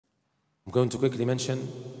I'm going to quickly mention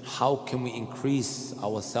how can we increase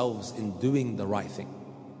ourselves in doing the right thing.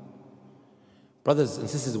 Brothers and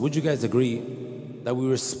sisters, would you guys agree that we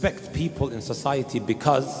respect people in society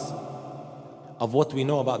because of what we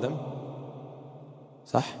know about them?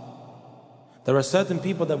 Sah? There are certain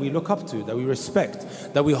people that we look up to, that we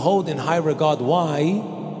respect, that we hold in high regard. Why?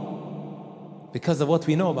 Because of what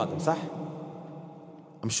we know about them. Sah?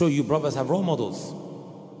 I'm sure you brothers have role models.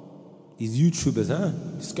 These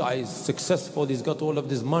YouTubers, this guy is successful, he's got all of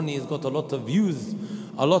this money, he's got a lot of views,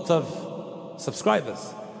 a lot of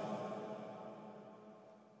subscribers.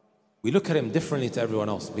 We look at him differently to everyone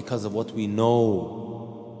else because of what we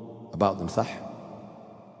know about them. Sah?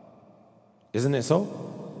 Isn't it so?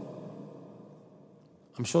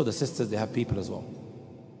 I'm sure the sisters, they have people as well.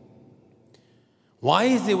 Why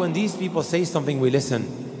is it when these people say something we listen,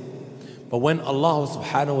 but when Allah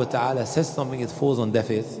subhanahu wa ta'ala says something it falls on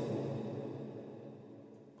deaf ears?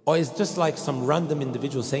 Or it's just like some random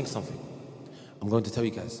individual saying something? I'm going to tell you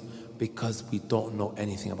guys, because we don't know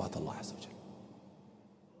anything about Allah Azza wa Jal.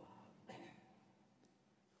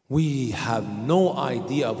 We have no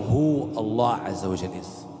idea of who Allah Azza wa Jal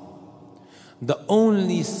is. The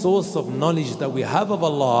only source of knowledge that we have of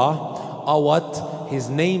Allah are what? His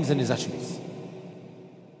names and His attributes.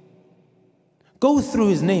 Go through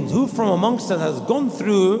His names. Who from amongst us has gone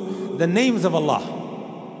through the names of Allah?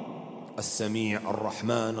 As-Sami',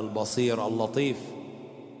 Ar-Rahman, Al-Basir, Al-Latif.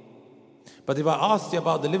 But if I asked you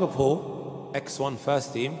about the Liverpool X1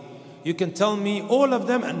 first team, you can tell me all of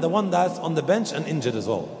them and the one that's on the bench and injured as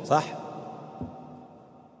well. Sah?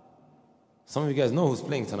 Some of you guys know who's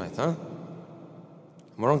playing tonight, huh?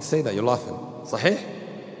 Am I wrong to say that? You're laughing. Sahih?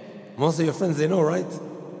 Most of your friends, they know, right?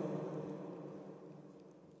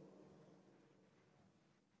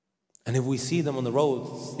 And if we see them on the road,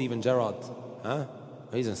 Steven Gerrard, huh?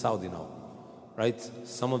 He's in Saudi now, right?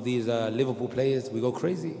 Some of these Liverpool players, we go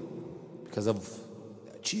crazy because of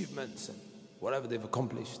achievements and whatever they've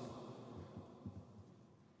accomplished.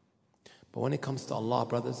 But when it comes to Allah,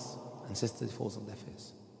 brothers and sisters, it falls on their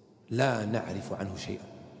face. لا نعرف عنه شيئا.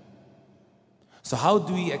 So how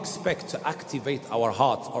do we expect to activate our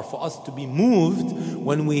hearts or for us to be moved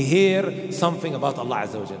when we hear something about Allah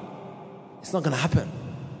Azza wa Jal? It's not going to happen.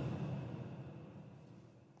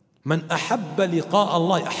 من أحب لقاء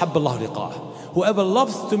الله أحب الله لقاءه. Whoever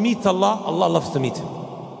loves to meet Allah, Allah loves to meet him.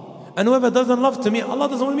 And whoever doesn't love to meet, Allah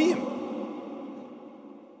doesn't want to meet him.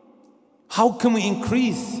 How can we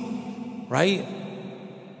increase, right,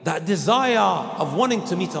 that desire of wanting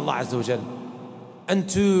to meet Allah Azza wa Jal and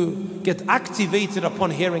to get activated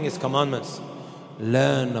upon hearing His commandments?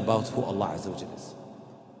 Learn about who Allah Azza wa Jal is.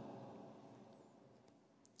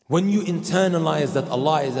 When you internalize that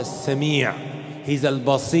Allah is As-Sami', He's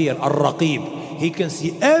Al-Basir, Al-Raqib, He can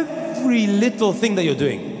see every little thing that you're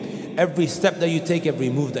doing, every step that you take, every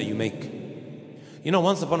move that you make. You know,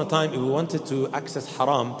 once upon a time, if we wanted to access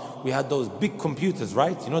haram, we had those big computers,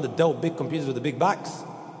 right? You know the Dell big computers with the big backs?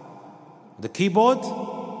 The keyboard?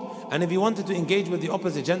 And if you wanted to engage with the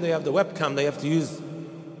opposite gender, you have the webcam that you have to use.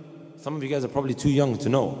 Some of you guys are probably too young to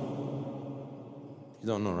know. You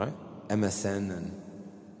don't know, right? MSN and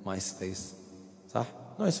MySpace. Sah?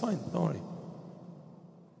 No, it's fine, don't worry.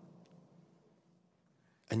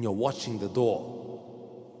 And you're watching the door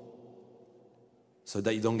so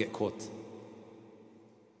that you don't get caught.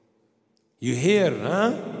 You hear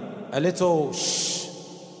a little shh.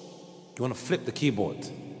 You want to flip the keyboard.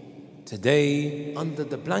 Today, under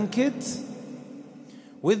the blanket,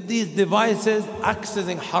 with these devices,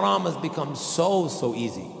 accessing haram has become so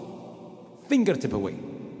easy. Fingertip away.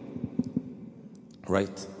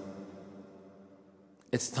 Right?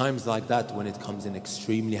 It's times like that when it comes in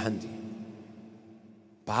extremely handy.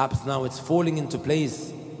 Perhaps now it's falling into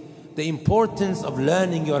place, the importance of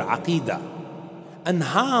learning your aqeedah and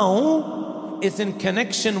how it's in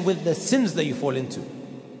connection with the sins that you fall into.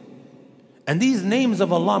 And these names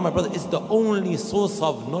of Allah, my brother, is the only source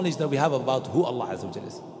of knowledge that we have about who Allah Azza wa Jalla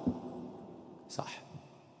is. Sah.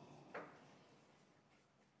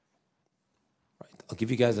 Right. I'll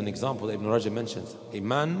give you guys an example that Ibn Rajab mentions.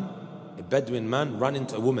 A Bedouin man ran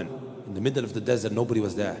into a woman in the middle of the desert, nobody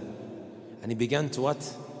was there. And he began to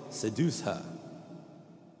what? Seduce her.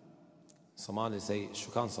 Somalis say,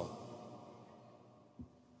 shukansa.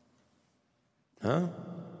 Huh?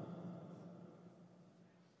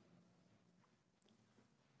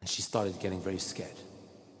 And she started getting very scared.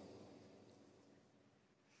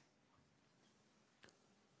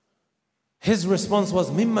 His response was,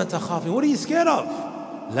 Mimma takhafin. What are you scared of?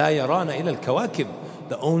 La yarana ila al-kawakib.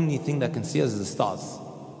 The only thing that can see us is the stars.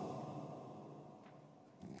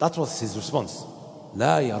 That was his response.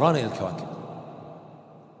 La yarana ila al-kawakib.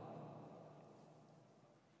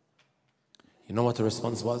 You know what her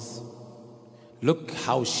response was? Look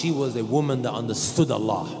how she was a woman that understood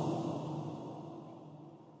Allah.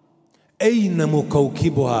 أين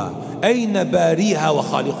مكوكبها أين باريها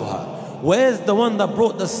وخالقها. Where's the one that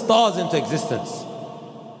brought the stars into existence?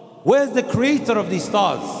 Where's the creator of these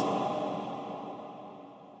stars?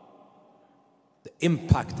 The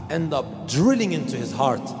impact ended up drilling into his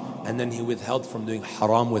heart, and then he withheld from doing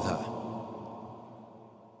haram with her.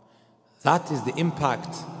 That is the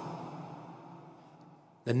impact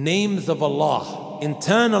the names of Allah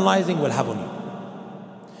internalizing will have on you.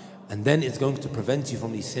 And then it's going to prevent you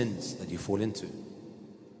from these sins that you fall into.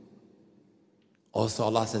 Also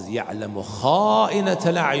Allah says, يَعْلَمُ خَائِنَةَ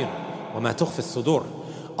الْأَعْيُنِ وَمَا تُخْفِي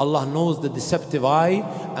الصُّدُورِ. Allah knows the deceptive eye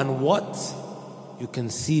and what you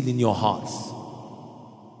conceal in your hearts.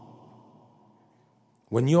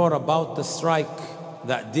 When you're about to strike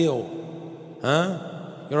that deal,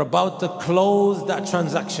 you're about to close that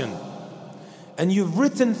transaction, and you've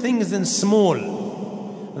written things in small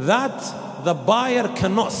that the buyer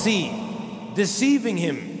cannot see, deceiving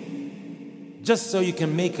him just so you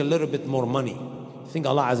can make a little bit more money. You think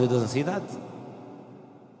Allah Azza wa Jalla doesn't see that?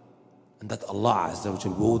 And that Allah Azza wa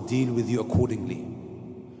Jalla will deal with you accordingly.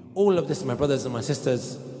 All of this, my brothers and my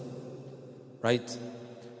sisters, right?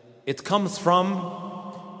 It comes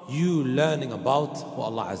from you learning about what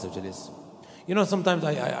Allah Azza wa Jalla is. You know, sometimes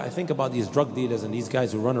I think about these drug dealers and these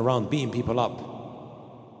guys who run around beating people up.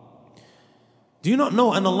 Do you not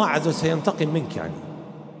know أن Allah Azza wa Jalla سينتقم منك يعني?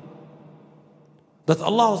 That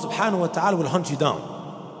Allah subhanahu wa ta'ala will hunt you down.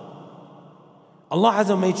 Allah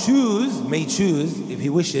Azza may choose, if He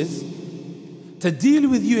wishes, to deal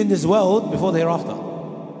with you in this world before the hereafter.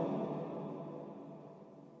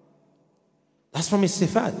 That's from His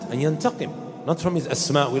sifat, and ينتقم, not from His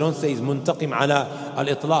asma. We don't say He's muntaqim ala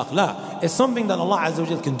al-itlaq. La, it's something that Allah Azza wa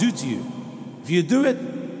Jalla can do to you. If you do it,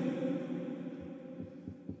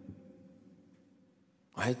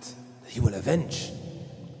 right, He will avenge.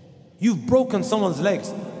 You've broken someone's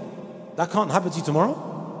legs. That can't happen to you tomorrow.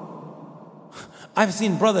 I've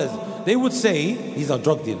seen brothers, they would say, these are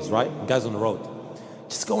drug dealers, right? Guys on the road.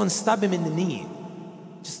 Just go and stab him in the knee.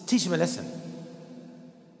 Just teach him a lesson.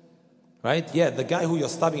 Right? Yeah, the guy who you're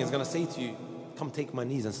stabbing is going to say to you, come take my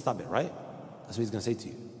knees and stab it, right? That's what he's going to say to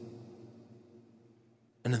you.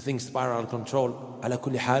 And then things spiral out of control. Ala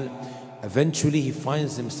kulli hal, eventually he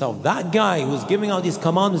finds himself, that guy who's giving out these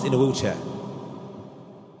commands, in a wheelchair.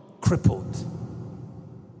 Crippled.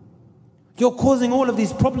 You're causing all of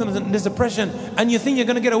these problems and this oppression, and you think you're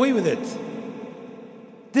going to get away with it.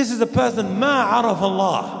 This is a person, ma araf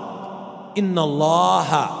Allah. Inna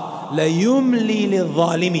Allah la yumli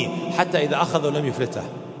lil-zalimi hatta idha akhadhu lam yuflitah.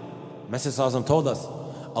 Messenger Sallallahu told us,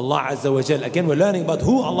 Allah Azza wa Jal, again we're learning about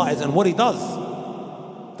who Allah is and what He does.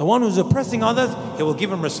 The one who's oppressing others, He will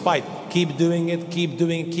give him respite. Keep doing it, keep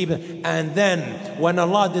doing it, keep it. And then when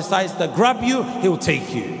Allah decides to grab you, He will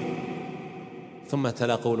take you. ثم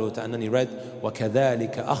تلا قوله تعالى, and then he read,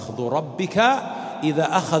 وَكَذَلِكَ أَخْذُ رَبِّكَ إِذَا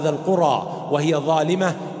أَخَذَ الْقُرَى وَهِيَ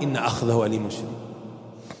ظَالِمَةٌ إِنَّ أَخْذَهُ أَلِيمٌ شَدِيدٌ.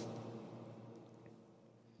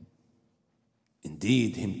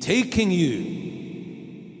 Indeed, Him taking you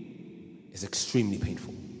is extremely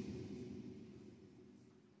painful.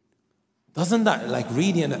 Doesn't that like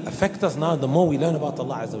really affect us now the more we learn about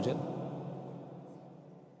Allah Azza wa Jalla?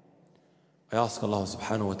 I ask Allah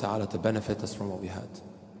subhanahu wa ta'ala to benefit us from what we had,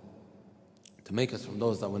 to make us from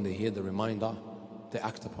those that when they hear the reminder, they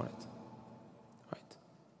act upon it.